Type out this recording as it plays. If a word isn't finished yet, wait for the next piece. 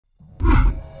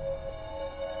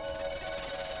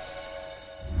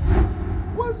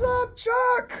What's up,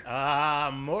 Chuck?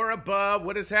 Moriba,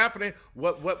 what is happening?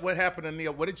 What happened to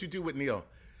Neil? What did you do with Neil?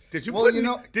 Did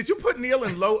you did you put Neil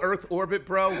in low Earth orbit,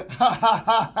 bro?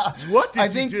 What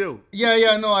did you do?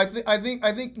 Yeah, no, I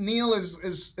think Neil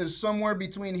is somewhere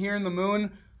between here and the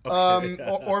moon,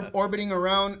 orbiting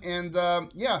around, and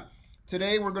yeah.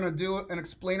 Today we're gonna do an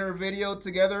explainer video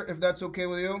together, if that's okay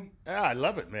with you. Yeah, I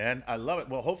love it, man. I love it.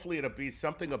 Well, hopefully it'll be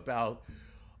something about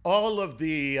all of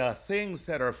the things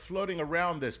that are floating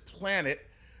around this planet,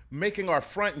 making our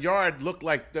front yard look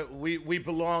like that we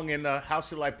belong in, how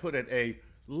shall I put it, a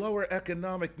lower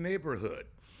economic neighborhood.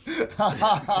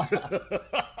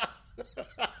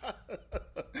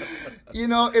 You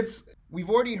know, we've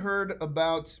already heard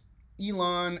about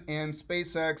Elon and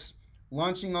SpaceX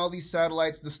launching all these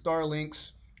satellites, the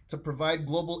Starlinks, to provide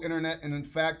global internet. And in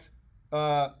fact,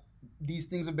 these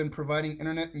things have been providing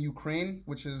internet in Ukraine,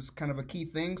 which is kind of a key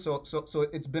thing. So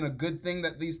it's been a good thing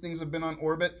that these things have been on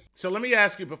orbit. So let me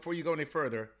ask you before you go any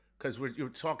further, because you're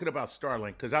talking about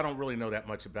Starlink, because I don't really know that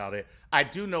much about it. I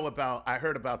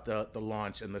heard about the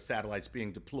launch and the satellites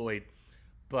being deployed,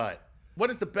 but what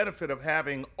is the benefit of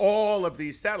having all of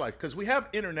these satellites? Because we have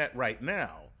internet right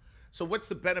now. So what's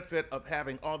the benefit of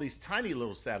having all these tiny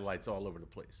little satellites all over the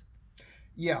place?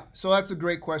 Yeah, so that's a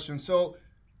great question. So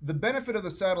the benefit of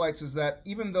the satellites is that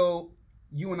even though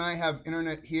you and I have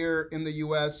internet here in the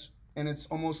US and it's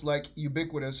almost like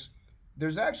ubiquitous,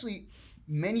 there's actually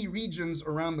many regions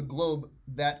around the globe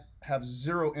that have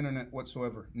zero internet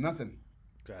whatsoever, nothing.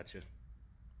 Gotcha.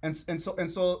 And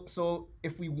so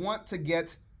if we want to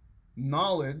get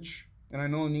knowledge, and I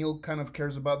know Neil kind of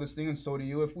cares about this thing, and so do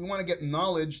you. If we want to get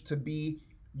knowledge to be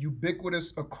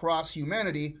ubiquitous across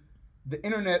humanity, the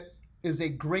internet is a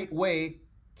great way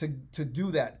to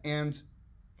do that. And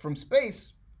from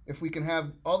space, if we can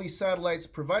have all these satellites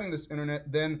providing this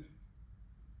internet, then,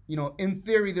 you know, in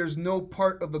theory, there's no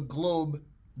part of the globe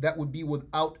that would be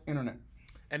without internet.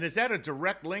 And is that a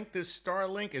direct link, this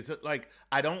Starlink? Is it like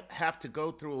I don't have to go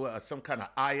through some kind of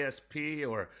ISP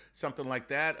or something like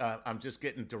that? I'm just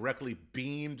getting directly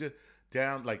beamed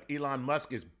down, like Elon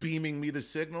Musk is beaming me the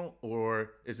signal,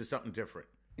 or is it something different?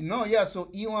 No, yeah,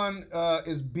 so Elon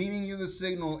is beaming you the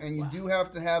signal, and you do have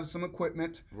to have some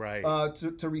equipment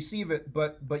to receive it.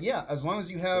 But yeah, as long as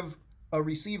you have a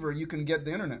receiver, you can get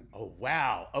the internet. Oh,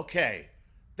 wow. Okay.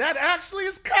 That actually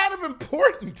is kind of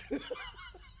important.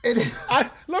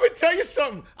 Let me tell you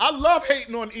something. I love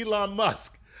hating on Elon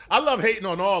Musk. I love hating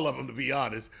on all of them, to be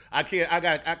honest. I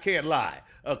can't lie.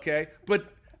 Okay, but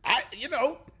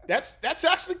that's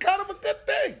actually kind of a good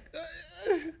thing.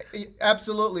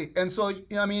 Absolutely. And so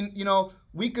I mean, you know,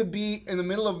 we could be in the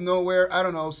middle of nowhere. I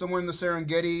don't know, somewhere in the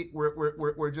Serengeti.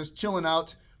 We're just chilling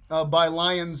out by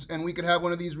lions, and we could have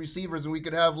one of these receivers, and we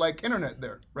could have like internet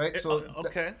there, right?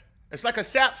 Okay, it's like a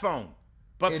sat phone,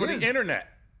 but for the internet.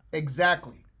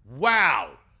 Exactly.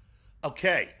 Wow.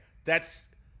 Okay.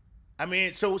 I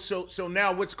mean, so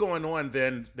now what's going on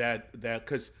then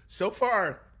because so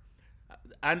far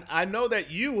I know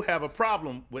that you have a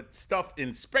problem with stuff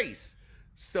in space.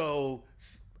 So,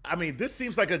 I mean, this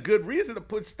seems like a good reason to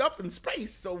put stuff in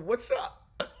space. So what's up?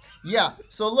 Yeah.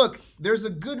 So look, there's a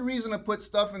good reason to put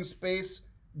stuff in space.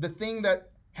 The thing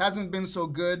that hasn't been so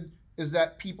good is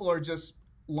that people are just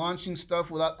launching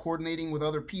stuff without coordinating with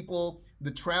other people.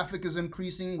 The traffic is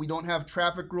increasing. We don't have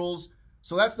traffic rules.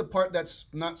 So that's the part that's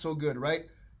not so good, right?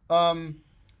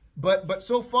 But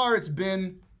so far it's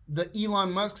been the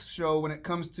Elon Musk show when it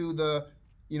comes to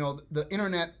the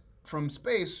internet from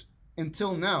space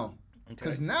until now.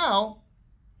 Because now,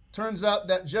 turns out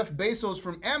that Jeff Bezos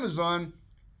from Amazon,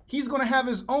 he's going to have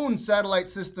his own satellite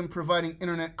system providing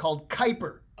internet called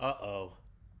Kuiper. Uh-oh.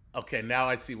 Okay, now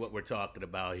I see what we're talking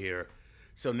about here.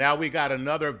 So now we got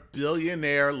another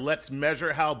billionaire, let's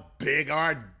measure how big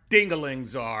our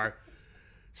dinglings are,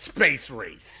 space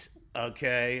race,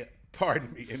 okay?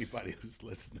 Pardon me, anybody who's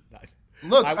listening.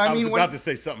 Look, I was about to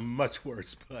say something much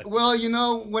worse, but... Well, you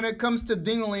know, when it comes to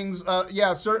dinglings,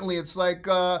 yeah, certainly. It's like,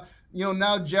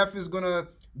 now Jeff is going to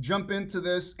jump into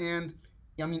this, and,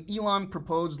 I mean, Elon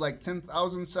proposed like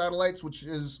 10,000 satellites, which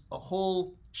is a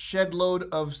whole shed load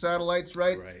of satellites,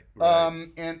 right?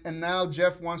 Right. And now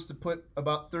Jeff wants to put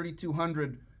about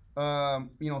 3,200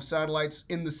 satellites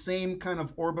in the same kind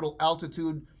of orbital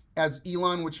altitude as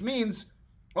Elon, which means,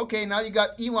 okay, now you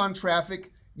got Elon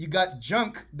traffic, you got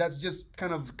junk that's just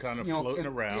kind of floating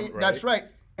around, right? That's right.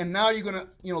 And now you're gonna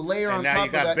layer on top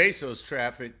of that. And now you got Bezos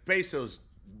traffic, Bezos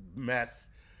mess.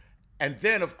 And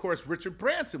then, of course, Richard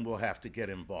Branson will have to get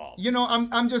involved. You know,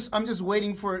 I'm just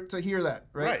waiting for it to hear that,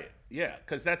 right? Right. Yeah,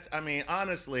 because that's, I mean,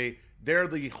 honestly, they're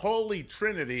the holy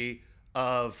trinity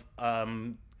of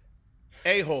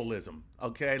a-holism.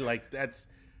 Okay, like that's,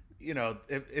 you know,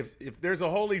 if there's a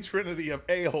holy trinity of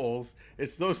a-holes,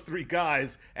 it's those three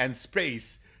guys and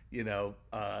space. You know,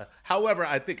 however,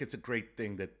 I think it's a great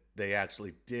thing that they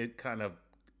actually did kind of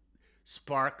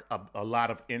spark a lot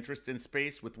of interest in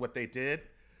space with what they did.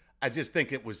 I just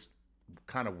think it was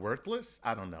kind of worthless.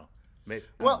 I don't know. Maybe,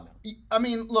 Well, I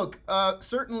mean, look,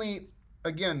 certainly,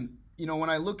 again, you know, when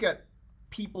I look at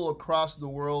people across the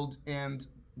world and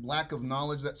lack of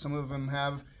knowledge that some of them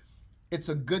have, it's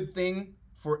a good thing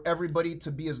for everybody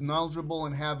to be as knowledgeable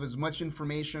and have as much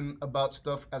information about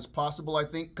stuff as possible, I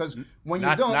think, because when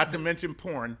you don't... Not to mention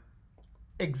porn.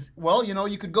 Well, you know,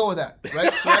 you could go with that,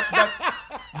 right? So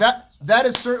that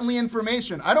is certainly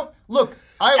information. I don't... Look,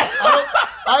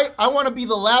 I want to be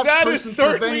the last person That is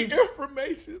certainly preventing...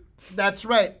 information. That's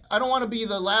right. I don't want to be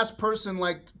the last person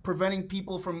like preventing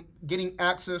people from getting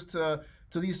access to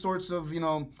these sorts of, you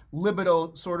know,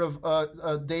 libido sort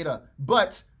of data.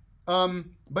 But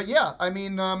yeah, I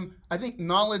mean, I think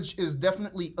knowledge is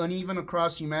definitely uneven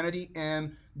across humanity,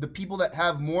 and the people that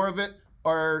have more of it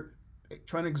are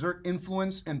trying to exert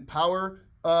influence and power,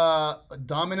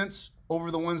 dominance over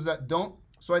the ones that don't.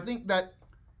 So I think that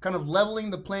kind of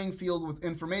leveling the playing field with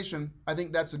information, I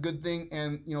think that's a good thing,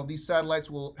 and you know, these satellites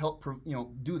will help, you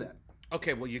know, do that.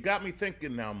 Okay, well, you got me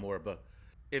thinking now, Moriba.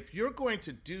 If you're going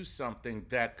to do something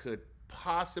that could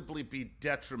possibly be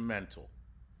detrimental,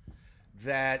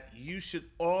 that you should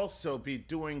also be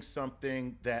doing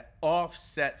something that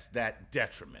offsets that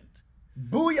detriment.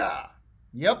 Booyah!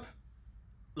 Yep.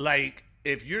 Like,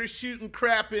 if you're shooting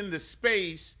crap into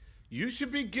space, you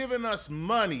should be giving us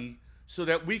money so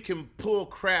that we can pull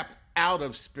crap out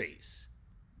of space.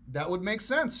 That would make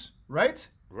sense, right?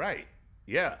 Right.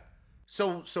 Yeah.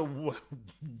 So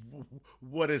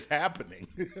what is happening?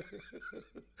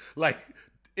 Like,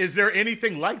 is there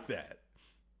anything like that?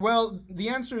 Well, the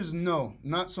answer is no,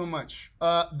 not so much.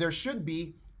 There should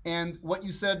be, and what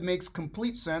you said makes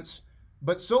complete sense,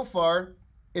 but so far,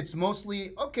 it's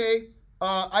mostly, okay,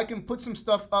 I can put some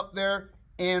stuff up there,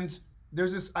 and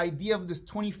there's this idea of this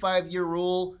 25-year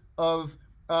rule of,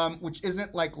 which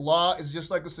isn't like law, it's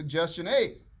just like a suggestion.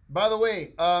 Hey, by the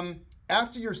way,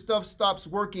 after your stuff stops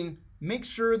working, make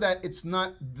sure that it's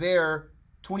not there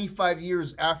 25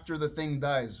 years after the thing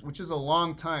dies, which is a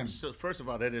long time. So first of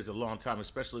all, that is a long time,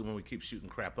 especially when we keep shooting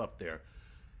crap up there.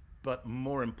 But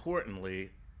more importantly,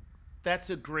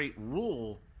 that's a great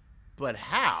rule, but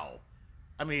how?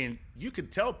 I mean, you can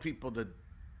tell people to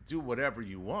do whatever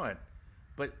you want,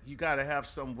 but you got to have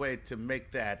some way to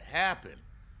make that happen.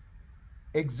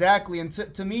 Exactly, and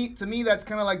to me, that's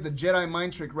kind of like the Jedi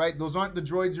mind trick, right? Those aren't the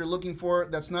droids you're looking for.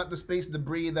 That's not the space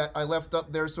debris that I left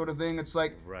up there, sort of thing. It's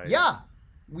like, right. Yeah,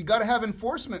 we got to have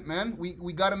enforcement, man.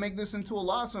 We got to make this into a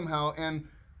law somehow. And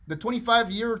the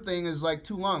 25-year thing is like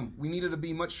too long. We needed to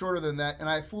be much shorter than that. And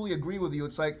I fully agree with you.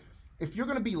 It's like, if you're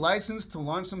going to be licensed to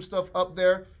launch some stuff up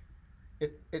there,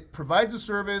 it provides a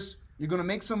service. You're going to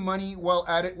make some money while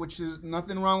at it, which is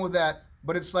nothing wrong with that.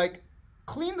 But it's like,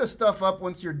 clean the stuff up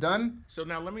once you're done. So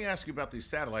now let me ask you about these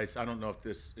satellites. I don't know if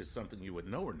this is something you would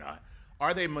know or not.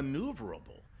 Are they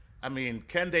maneuverable? I mean,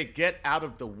 can they get out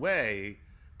of the way?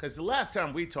 Because the last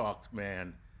time we talked,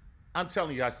 man, I'm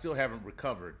telling you, I still haven't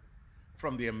recovered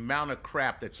from the amount of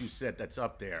crap that you said that's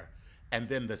up there, and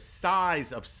then the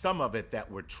size of some of it that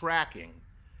we're tracking.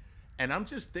 And I'm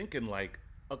just thinking like,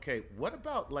 okay, what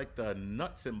about like the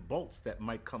nuts and bolts that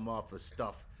might come off of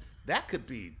stuff? That could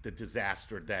be the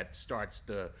disaster that starts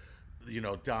the, you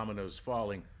know, dominoes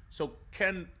falling. So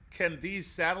can these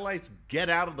satellites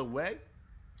get out of the way?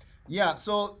 Yeah,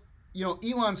 so, you know,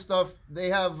 Elon stuff, they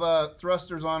have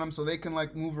thrusters on them, so they can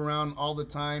like move around all the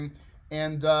time.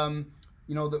 And,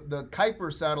 you know, the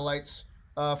Kuiper satellites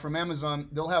from Amazon,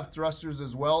 they'll have thrusters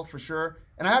as well, for sure.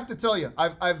 And I have to tell you,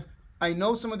 I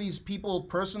know some of these people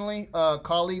personally,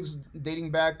 colleagues dating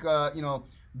back, you know,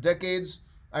 decades.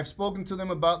 I've spoken to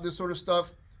them about this sort of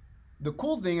stuff. The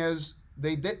cool thing is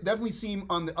they definitely seem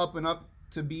on the up and up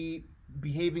to be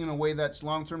behaving in a way that's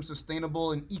long-term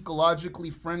sustainable and ecologically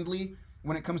friendly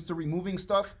when it comes to removing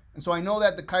stuff. And so I know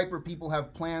that the Kuiper people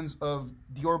have plans of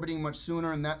deorbiting much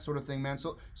sooner and that sort of thing, man.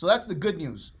 So that's the good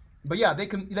news. But yeah, they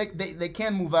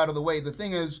can move out of the way. The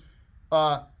thing is,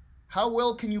 how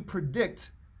well can you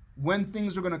predict when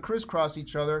things are going to crisscross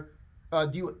each other?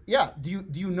 Do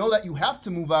you know that you have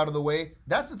to move out of the way?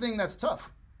 That's the thing that's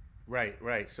tough.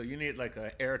 Right. So you need like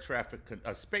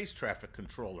a space traffic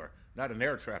controller, not an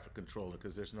air traffic controller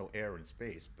because there's no air in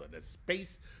space, but a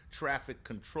space traffic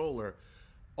controller.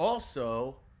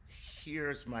 Also,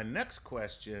 here's my next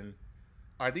question.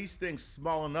 Are these things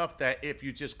small enough that if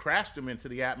you just crashed them into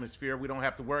the atmosphere, we don't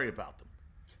have to worry about them?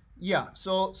 Yeah.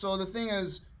 So the thing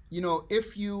is, you know,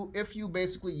 if you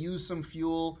basically use some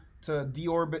fuel to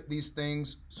deorbit these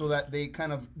things so that they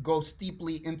kind of go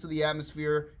steeply into the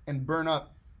atmosphere and burn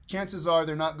up, chances are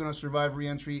they're not going to survive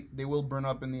re-entry. They will burn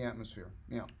up in the atmosphere.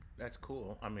 Yeah. That's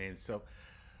cool. I mean, so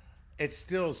it's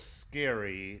still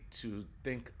scary to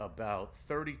think about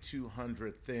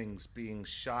 3,200 things being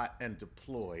shot and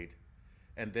deployed,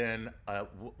 and then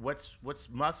what's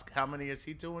Musk? How many is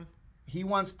he doing? He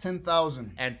wants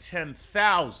 10,000. And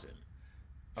 10,000.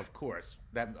 Of course,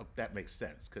 that makes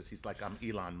sense because he's like, I'm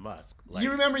Elon Musk. Like,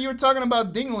 You remember you were talking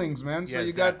about dinglings, man. So yeah, you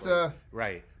exactly. got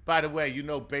right. By the way, you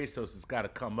know Bezos has got to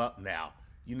come up now.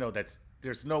 You know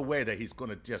there's no way that he's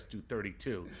going to just do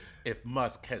 32 if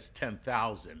Musk has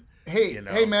 10,000. Hey, you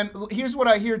know? hey, man. Here's what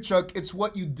I hear, Chuck. It's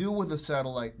what you do with a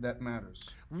satellite that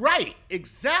matters. Right.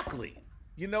 Exactly.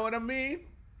 You know what I mean?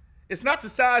 It's not the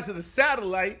size of the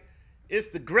satellite. It's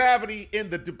the gravity in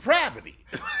the depravity.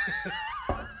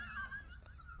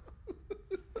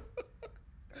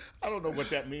 I don't know what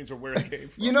that means or where it came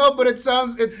from. You know, but it's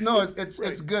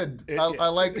Right. good. I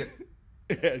like it.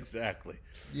 Exactly.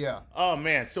 Yeah. Oh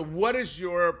man. So what is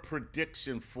your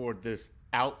prediction for this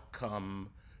outcome?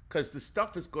 Because the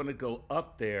stuff is going to go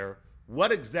up there.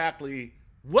 What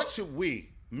should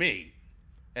me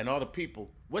and all the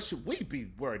people, what should we be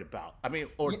worried about? I mean,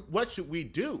 or what should we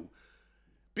do?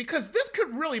 Because this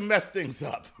could really mess things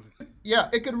up. Yeah,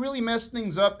 it could really mess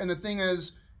things up. And the thing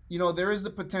is, you know, there is the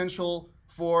potential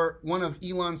for one of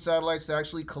Elon's satellites to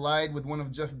actually collide with one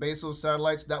of Jeff Bezos'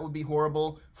 satellites. That would be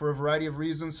horrible for a variety of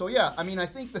reasons. So yeah, I mean, I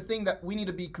think the thing that we need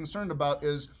to be concerned about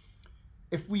is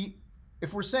if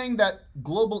we're saying that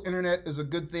global internet is a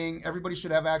good thing, everybody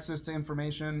should have access to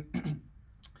information,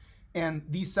 and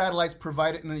these satellites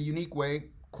provide it in a unique way,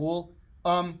 cool.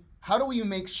 How do we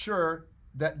make sure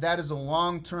that that is a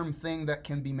long-term thing that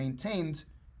can be maintained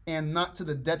and not to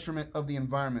the detriment of the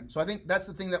environment? So I think that's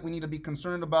the thing that we need to be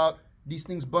concerned about. These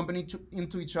things bumping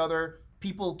into each other,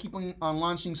 people keeping on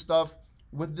launching stuff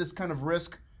with this kind of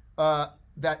risk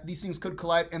that these things could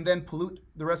collide and then pollute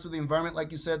the rest of the environment,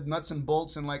 like you said, nuts and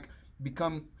bolts, and like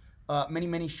become many,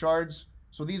 many shards.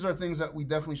 So these are things that we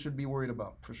definitely should be worried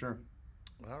about, for sure.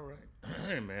 All right.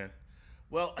 Hey, man.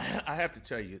 Well, I have to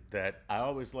tell you that I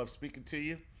always love speaking to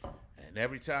you, and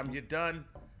every time you're done,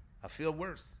 I feel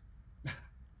worse.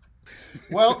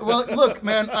 Well, look,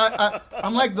 man,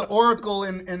 I'm like the Oracle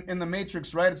in the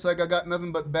Matrix, right? It's like I got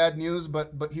nothing but bad news,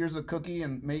 but here's a cookie,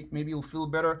 and maybe you'll feel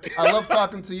better. I love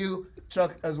talking to you,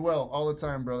 Chuck, as well, all the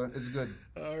time, brother. It's good.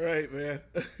 All right, man.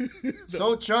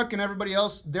 So, Chuck and everybody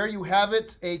else, there you have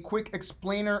it. A quick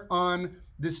explainer on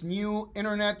this new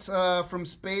internet from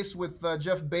space with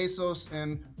Jeff Bezos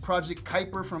and Project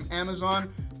Kuiper from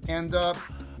Amazon. And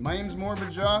my name's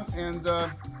Moriba Jah, and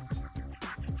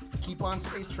keep on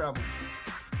space travel.